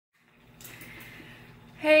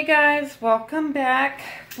Hey guys, welcome back.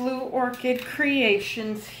 Blue Orchid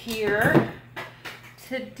Creations here.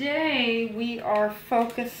 Today we are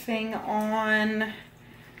focusing on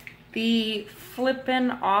the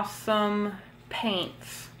Flippin' Awesome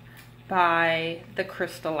paints by the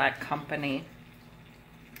Crystalac company.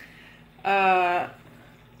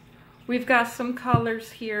 We've got some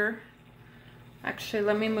colors here. Actually,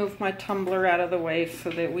 let me move my tumbler out of the way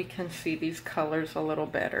so that we can see these colors a little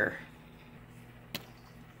better.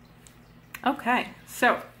 Okay,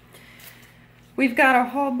 so we've got a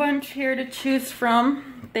whole bunch here to choose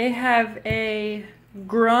from. They have a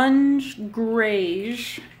grunge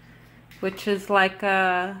grayish, which is like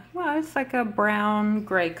a, well, it's like a brown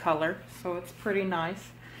gray color, so it's pretty nice.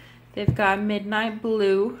 They've got midnight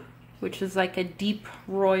blue, which is like a deep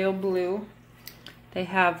royal blue. They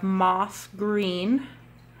have moss green.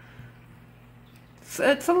 So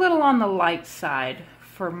it's a little on the light side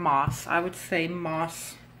for moss. I would say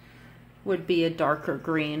moss would be a darker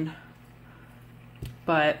green,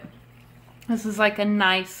 but this is like a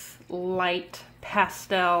nice light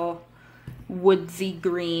pastel woodsy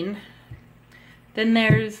green. Then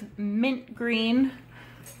there's mint green,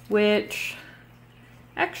 which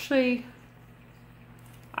actually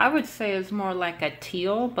I would say is more like a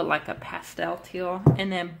teal, but like a pastel teal.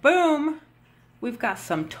 And then boom, we've got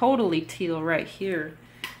some totally teal right here,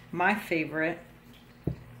 my favorite.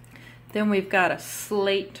 Then we've got a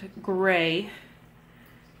slate gray,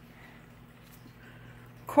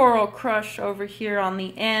 coral crush over here on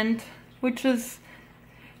the end, which is,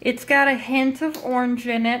 it's got a hint of orange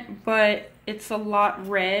in it, but it's a lot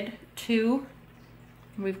red too.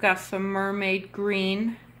 We've got some mermaid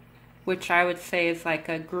green, which I would say is like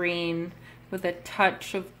a green with a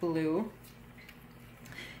touch of blue.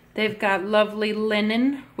 They've got lovely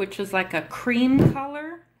linen, which is like a cream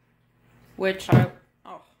color, which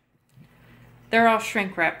they're all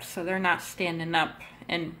shrink wrapped, so they're not standing up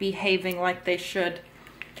and behaving like they should.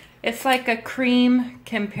 It's like a cream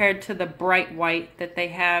compared to the bright white that they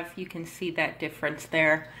have. You can see that difference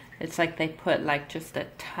there. It's like they put like just a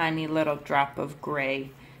tiny little drop of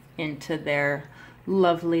gray into their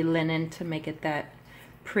lovely linen to make it that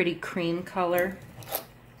pretty cream color.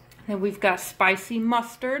 Then we've got spicy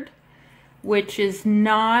mustard, which is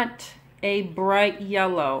not a bright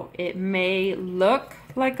yellow. It may look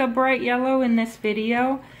like a bright yellow in this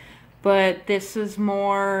video, but this is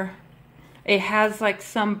more, it has like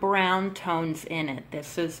some brown tones in it.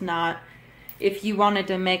 This is not, if you wanted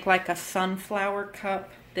to make like a sunflower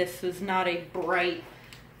cup, this is not a bright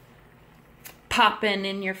poppin'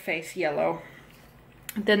 in your face yellow.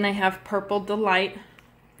 Then they have purple delight.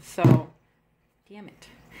 So damn it,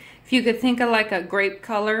 if you could think of like a grape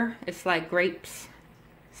color, it's like grapes.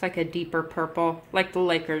 It's like a deeper purple, like the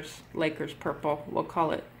Lakers purple. We'll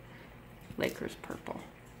call it Lakers purple.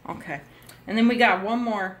 Okay. And then we got one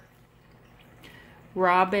more.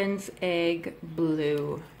 Robin's egg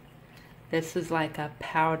blue. This is like a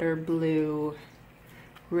powder blue,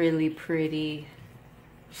 really pretty,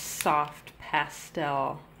 soft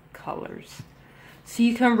pastel colors. So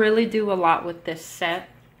you can really do a lot with this set.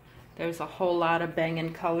 There's a whole lot of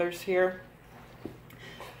banging colors here.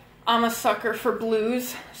 I'm a sucker for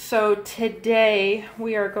blues, so today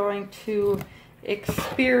we are going to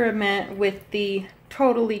experiment with the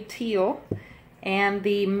totally teal and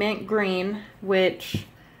the mint green, which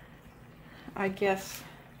I guess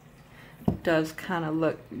does kind of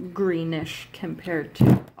look greenish compared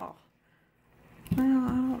to, oh, well,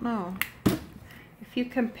 I don't know. If you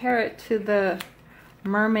compare it to the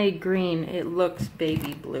mermaid green, it looks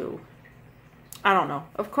baby blue. I don't know.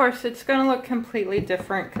 Of course, it's going to look completely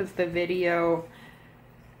different because the video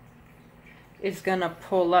is going to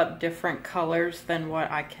pull up different colors than what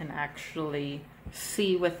I can actually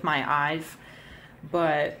see with my eyes.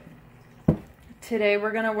 But today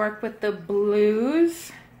we're going to work with the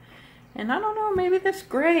blues. And I don't know, maybe this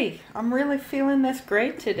gray. I'm really feeling this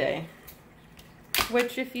gray today.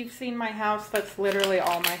 Which, if you've seen my house, that's literally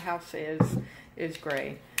all my house is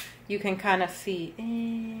gray. You can kind of see,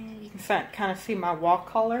 you can kind of see my wall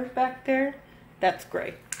color back there. That's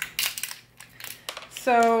gray.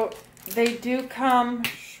 So they do come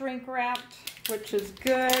shrink wrapped, which is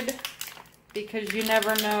good because you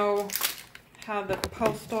never know how the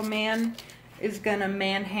postal man is gonna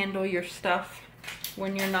manhandle your stuff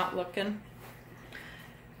when you're not looking.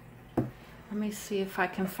 Let me see if I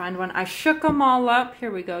can find one. I shook them all up.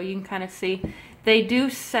 Here we go. You can kind of see. They do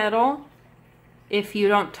settle if you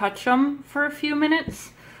don't touch them for a few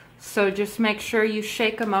minutes. So just make sure you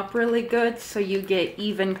shake them up really good so you get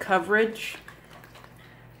even coverage.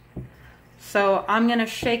 So I'm going to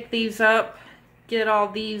shake these up get all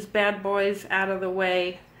these bad boys out of the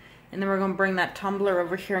way, and then we're going to bring that tumbler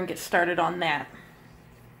over here and get started on that.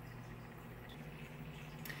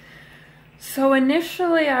 So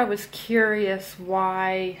initially I was curious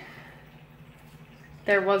why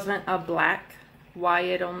there wasn't a black, why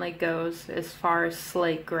it only goes as far as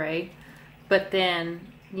slate gray. But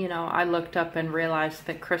then, you know, I looked up and realized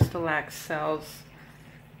that Crystalac sells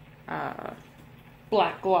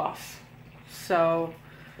black gloss. So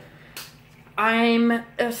I'm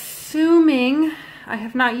assuming, I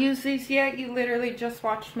have not used these yet, you literally just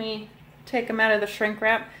watched me take them out of the shrink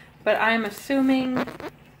wrap, but I'm assuming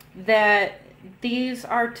that these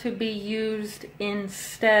are to be used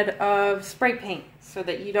instead of spray paint so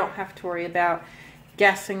that you don't have to worry about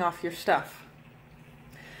gassing off your stuff.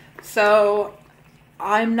 So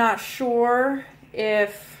I'm not sure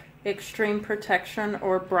if Extreme Protection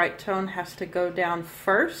or Bright Tone has to go down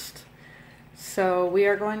first. So we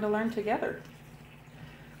are going to learn together.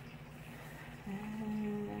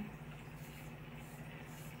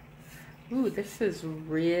 Ooh, this is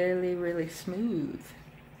really, really smooth.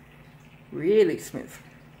 Really smooth.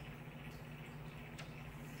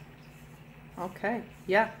 Okay,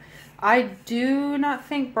 yeah. I do not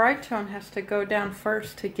think Bright Tone has to go down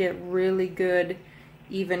first to get really good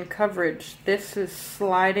even coverage. This is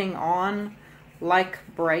sliding on like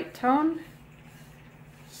Bright Tone.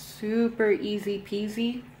 Super easy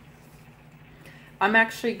peasy. I'm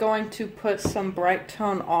actually going to put some Bright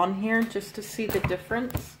Tone on here just to see the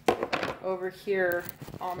difference over here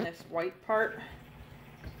on this white part.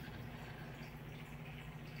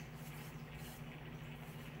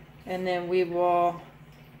 And then we will,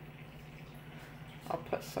 I'll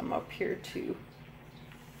put some up here too.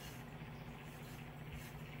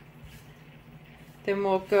 Then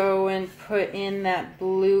we'll go and put in that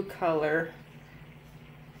blue color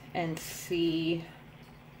and see.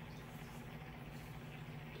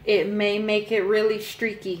 It may make it really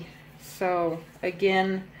streaky. So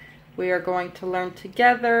again, we are going to learn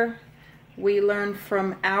together. We learn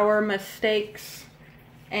from our mistakes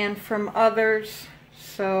and from others.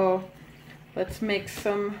 So let's make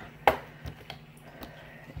some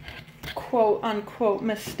quote-unquote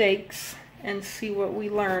mistakes and see what we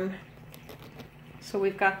learn. So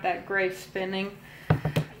we've got that gray spinning.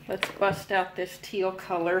 Let's bust out this teal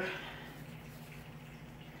color.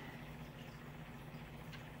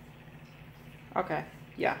 Okay,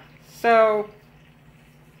 yeah. So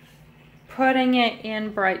putting it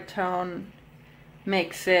in Bright Tone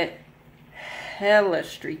makes it hella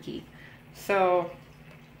streaky. So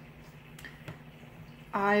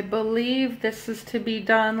I believe this is to be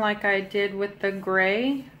done like I did with the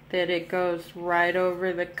gray, that it goes right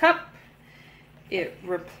over the cup. It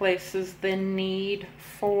replaces the need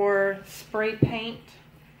for spray paint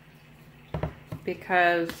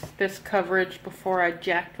because this coverage before I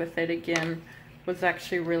jacked with it again was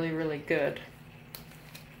actually really, really good.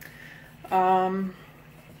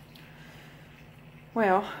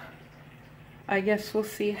 Well, I guess we'll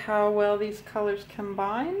see how well these colors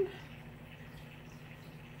combine.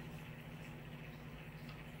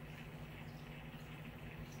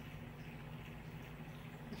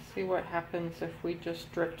 See what happens if we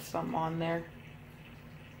just drip some on there.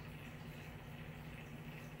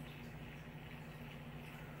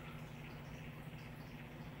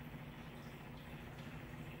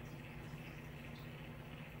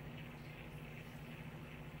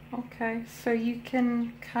 Okay, so you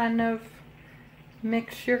can kind of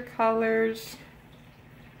mix your colors,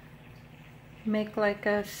 make like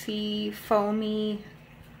a sea foamy-esque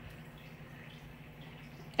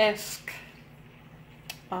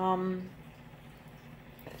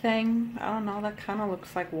thing. I don't know, that kind of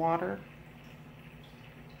looks like water.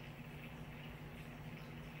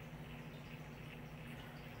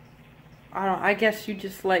 I guess you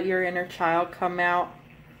just let your inner child come out,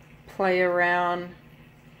 play around,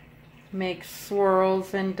 make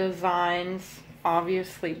swirls and designs.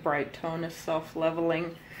 Obviously Bright Tone is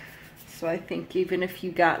self-leveling, so I think even if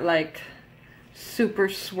you got like super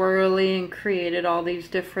swirly and created all these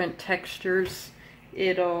different textures,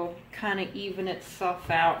 it'll kind of even itself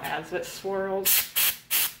out as it swirls.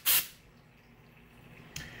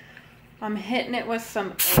 I'm hitting it with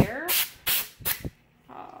some air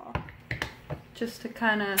just to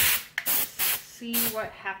kind of see what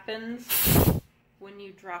happens when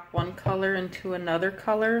you drop one color into another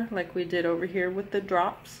color, like we did over here with the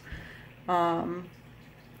drops. Kind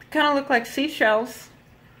of look like seashells,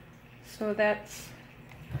 so that's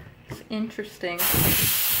interesting.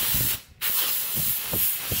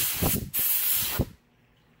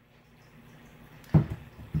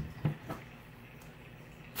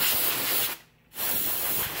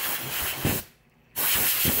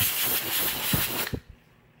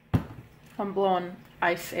 I'm blowing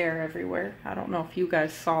ice air everywhere. I don't know if you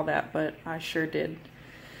guys saw that, but I sure did.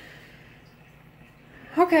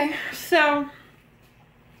 Okay, so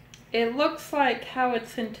it looks like how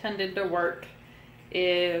it's intended to work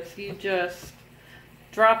is you just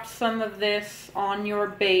drop some of this on your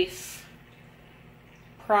base,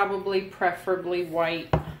 preferably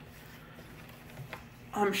white.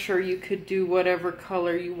 I'm sure you could do whatever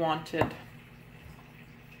color you wanted.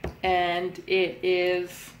 And it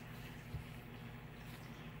is,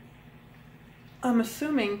 I'm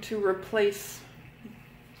assuming, to replace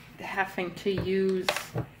having to use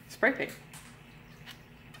spray paint.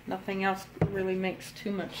 Nothing else really makes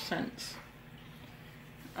too much sense.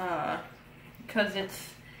 Because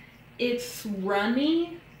it's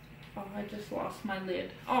runny. Oh, I just lost my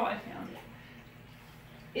lid. Oh, I found it.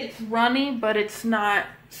 It's runny, but it's not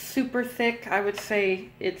super thick. I would say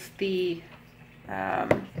it's the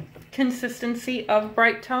consistency of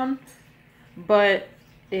Bright Tone, but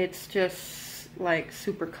it's just like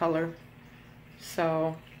super color.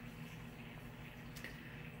 So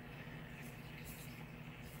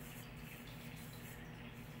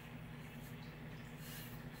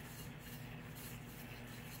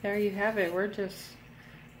there you have it. We're just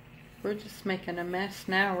making a mess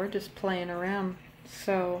now. We're just playing around.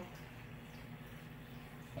 So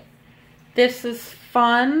this is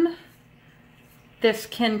fun. This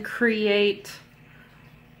can create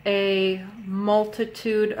a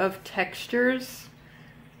multitude of textures.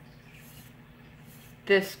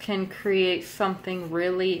 This can create something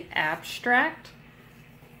really abstract.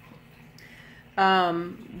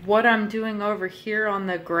 What I'm doing over here on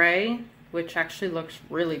the gray, which actually looks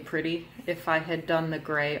really pretty if I had done the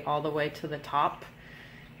gray all the way to the top,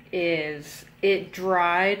 is it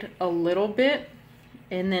dried a little bit,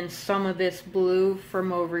 and then some of this blue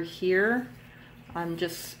from over here, I'm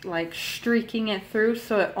just like streaking it through,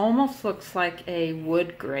 so it almost looks like a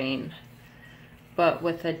wood grain, but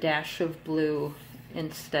with a dash of blue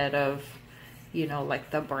instead of, you know,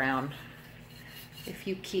 like the brown. If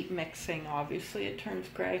you keep mixing, obviously it turns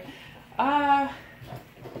gray. I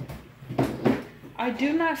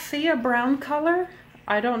do not see a brown color.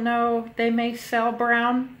 I don't know, they may sell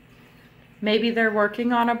brown. Maybe they're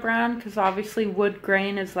working on a brown, because obviously wood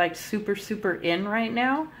grain is like super in right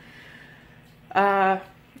now.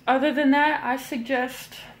 Other than that, I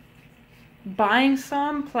suggest buying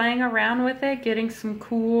some, playing around with it, getting some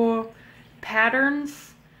cool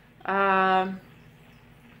patterns.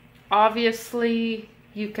 Obviously,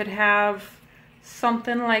 you could have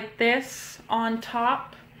something like this on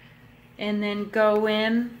top and then go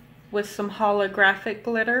in with some holographic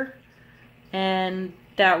glitter, and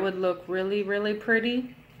that would look really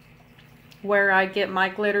pretty. Where I get my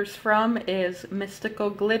glitters from is Mystical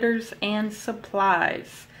Glitters and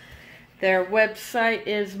Supplies. Their website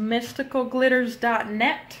is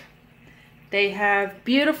mysticalglitters.net. They have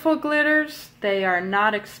beautiful glitters. They are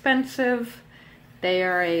not expensive. They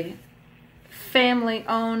are a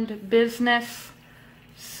family-owned business.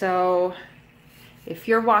 So if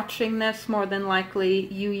you're watching this, more than likely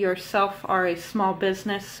you yourself are a small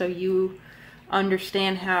business, so you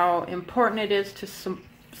understand how important it is to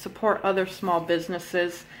support other small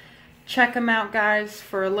businesses. Check them out, guys.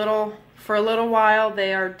 For a little while,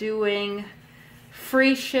 they are doing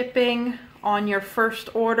free shipping on your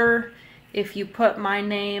first order if you put my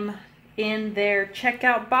name in their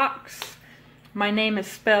checkout box. My name is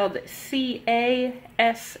spelled C-A-S-S-I.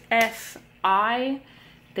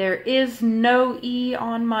 There is no E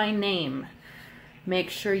on my name. Make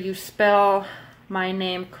sure you spell my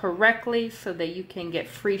name correctly so that you can get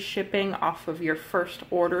free shipping off of your first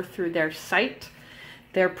order through their site.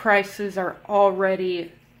 Their prices are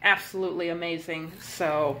already absolutely amazing,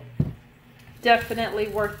 so definitely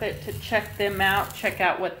worth it to check them out, check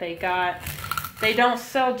out what they got. They don't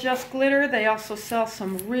sell just glitter, they also sell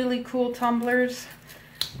some really cool tumblers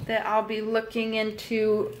that I'll be looking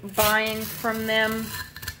into buying from them.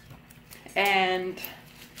 And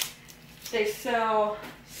they sell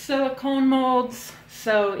silicone molds,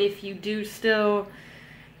 so if you do still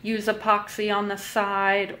use epoxy on the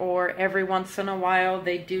side, or every once in a while,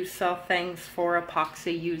 they do sell things for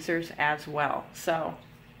epoxy users as well. So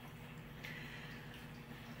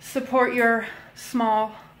support your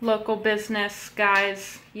small local business,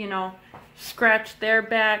 guys. You know, scratch their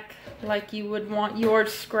back like you would want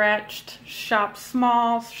yours scratched. Shop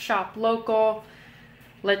small, shop local.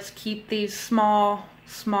 Let's keep these small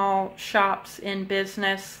shops in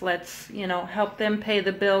business. Let's, you know, help them pay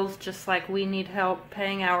the bills just like we need help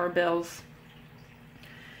paying our bills.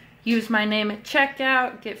 Use my name at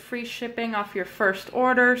checkout, get free shipping off your first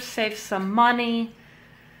order, save some money.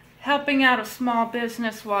 helping out a small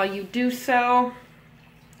business while you do so.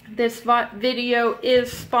 This video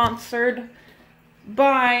is sponsored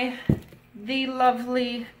by the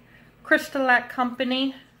lovely Crystalac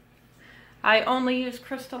company. I only use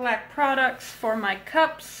Crystalac products for my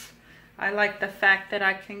cups. I like the fact that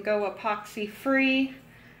I can go epoxy free.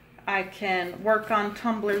 I can work on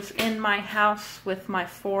tumblers in my house with my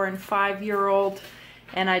 4- and 5-year-old,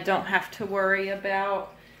 and I don't have to worry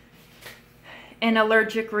about an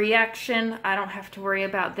allergic reaction. I don't have to worry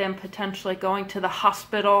about them potentially going to the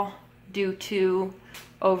hospital due to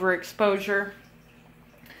overexposure.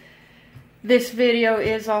 This video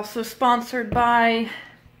is also sponsored by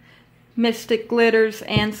Mystic Glitters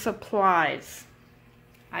and Supplies.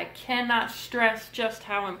 I cannot stress just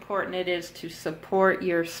how important it is to support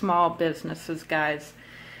your small businesses, guys.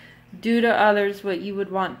 Do to others what you would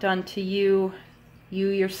want done to you. You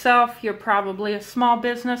yourself, you're probably a small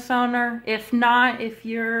business owner. If not, if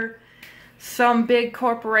you're some big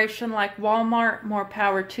corporation like Walmart, more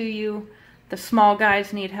power to you. The small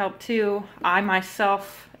guys need help too. I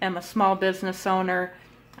myself am a small business owner.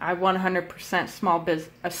 I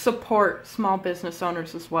 100% support small business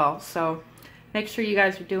owners as well. So make sure you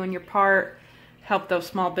guys are doing your part. Help those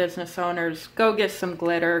small business owners. Go get some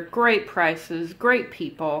glitter. Great prices, great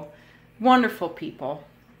people, wonderful people.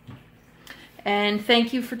 And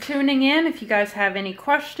thank you for tuning in. If you guys have any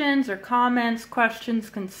questions or comments, questions,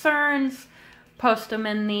 concerns, post them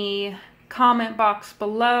in the comment box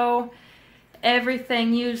below.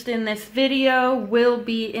 Everything used in this video will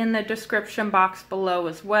be in the description box below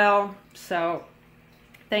as well. So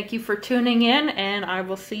thank you for tuning in, and I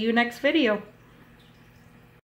will see you next video.